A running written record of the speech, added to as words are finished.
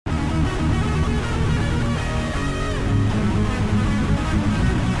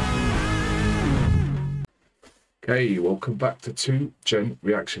Hey, welcome back to 2 Gen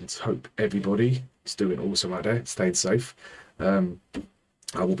Reactions. Hope everybody is doing awesome out there, staying safe. I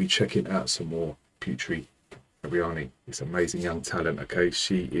will be checking out some more Putri, Ariani, this amazing young talent. Okay,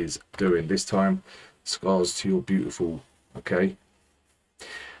 she is doing this time Scars to Your Beautiful. Okay,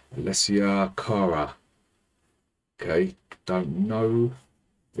 Alessia Cara. Okay, don't know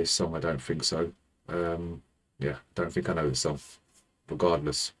this song. I don't think so. Yeah, don't think I know this song.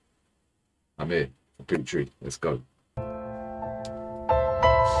 Regardless, I'm here for Putri. Let's go.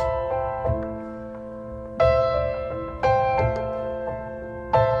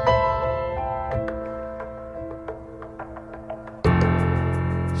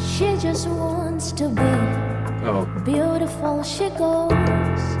 She just wants to be beautiful. She goes,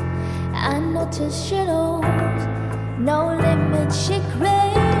 I notice she knows no limit. She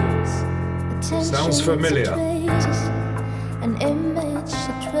craves attention. Sounds familiar. An image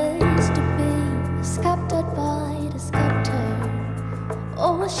she tries to be sculpted by the sculptor.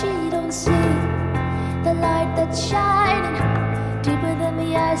 Oh, she don't see the light that's shining deeper than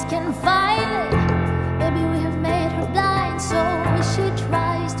the eyes can find it. Maybe we have made her blind, so she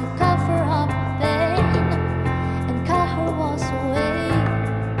tries to cover up pain and cut her walls away.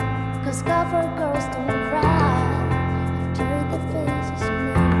 'Cause cover girls don't cry after the face is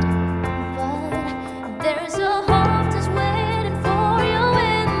made. But there's a hope that's waiting for you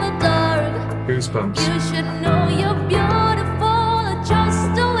in the dark. Goosebumps. You should know you're beautiful just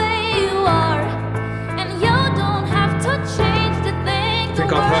the way you are, and you don't have to change the thing. I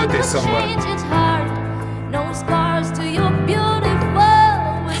think I've heard this somewhere. It's hard. No scars to your beautiful.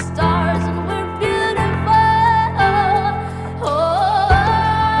 We're stars and we're beautiful. Oh,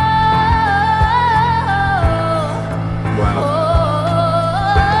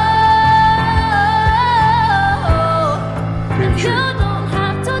 Wow. And you don't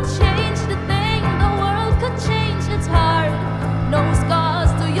have to change the thing. The world could change. It's hard. No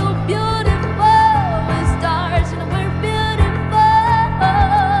scars to your beautiful. We're stars and we're beautiful.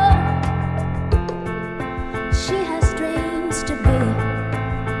 She has dreams to be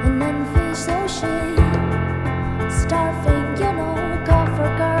an unfished ocean, starving, cover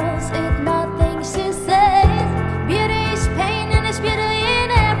girls, eat nothing. She says beauty is pain and it's beauty in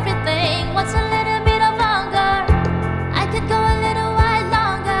everything. What's a little bit of hunger? I could go a little while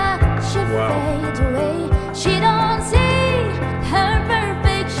longer. She fades away. She don't see her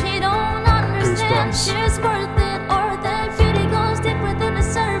perfect. She don't understand. Goosebumps. She's worth it, or that beauty goes deeper than the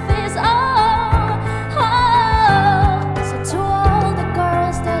surface. Oh. So to all the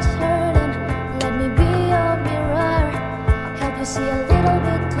girls that's hurting, let me be your mirror, help you see a little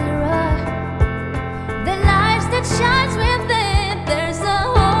bit clearer. The light that shines within, there's a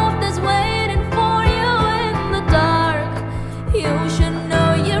hope that's waiting for you in the dark. You should know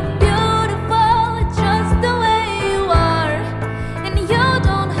you're beautiful just the way you are, and you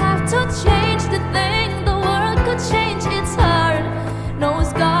don't have to change the thing. The world could change. It's hard. No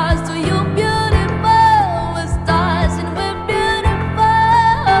scars to you beautiful. We're stars and we're beautiful.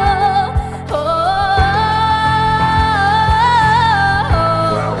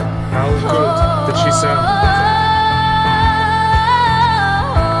 Wow. How good did she sound?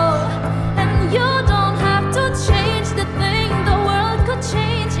 And you don't have to change the thing. The world could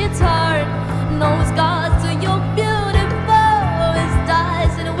change. It's hard. No scars to you beautiful. We're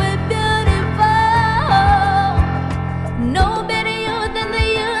stars and we're beautiful. No better you than the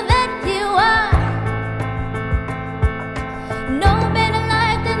you that you are. No better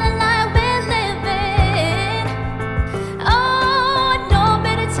life than the life we're living. Oh, no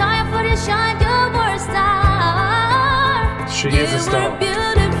better time for you shine. You were a star. She is a You star. were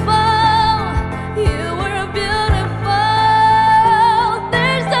beautiful. You were beautiful.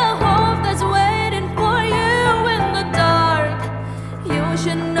 There's a hope that's waiting for you in the dark. You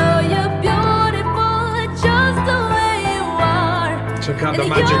should know you're beautiful just the way you are. Check out the And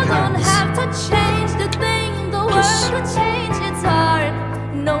magic you don't hands. have to change the thing. The world Just- could change. It's hard.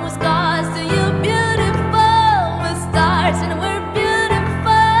 No scars to you beautiful. We're stars and we're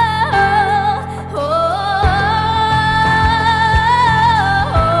beautiful.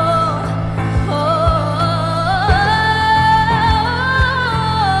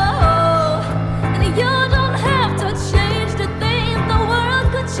 And you don't have to change the thing. The world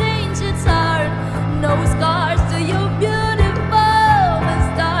could change. It's hard. No scars to you beautiful. We're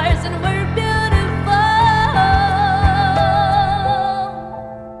stars and we're beautiful.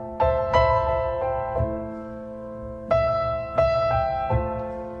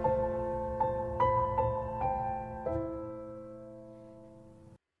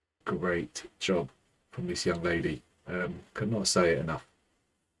 Great job from this young lady. Cannot say it enough.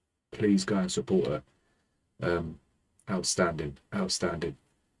 Please go and support her. outstanding, outstanding.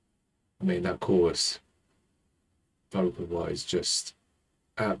 I mean, that chorus, vocal-wise, just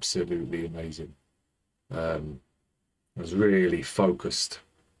absolutely amazing. I was really focused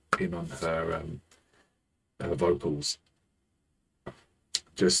in on her vocals.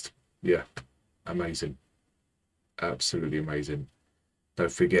 Just, yeah, amazing. Absolutely amazing.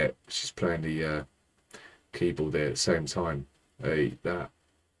 Don't forget, she's playing the keyboard there at the same time. Hey, that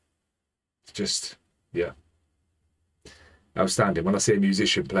just, yeah, outstanding. When I see a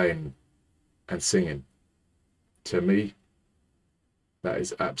musician playing and singing, to me, that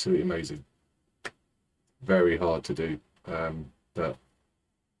is absolutely amazing. Very hard to do, but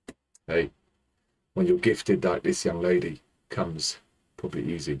hey, when you're gifted like this young lady, comes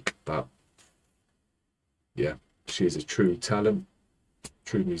probably easy. But yeah, she is a true talent,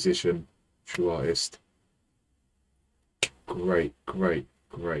 true musician, true artist. Great, great,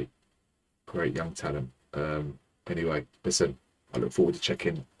 great, great young talent. Anyway, listen, I look forward to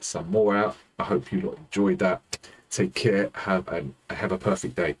checking some more out. I hope you lot enjoyed that. Take care. Have a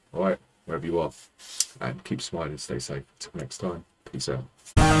perfect day. All right, wherever you are, and keep smiling. Stay safe. Until next time. Peace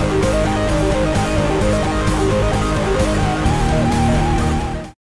out.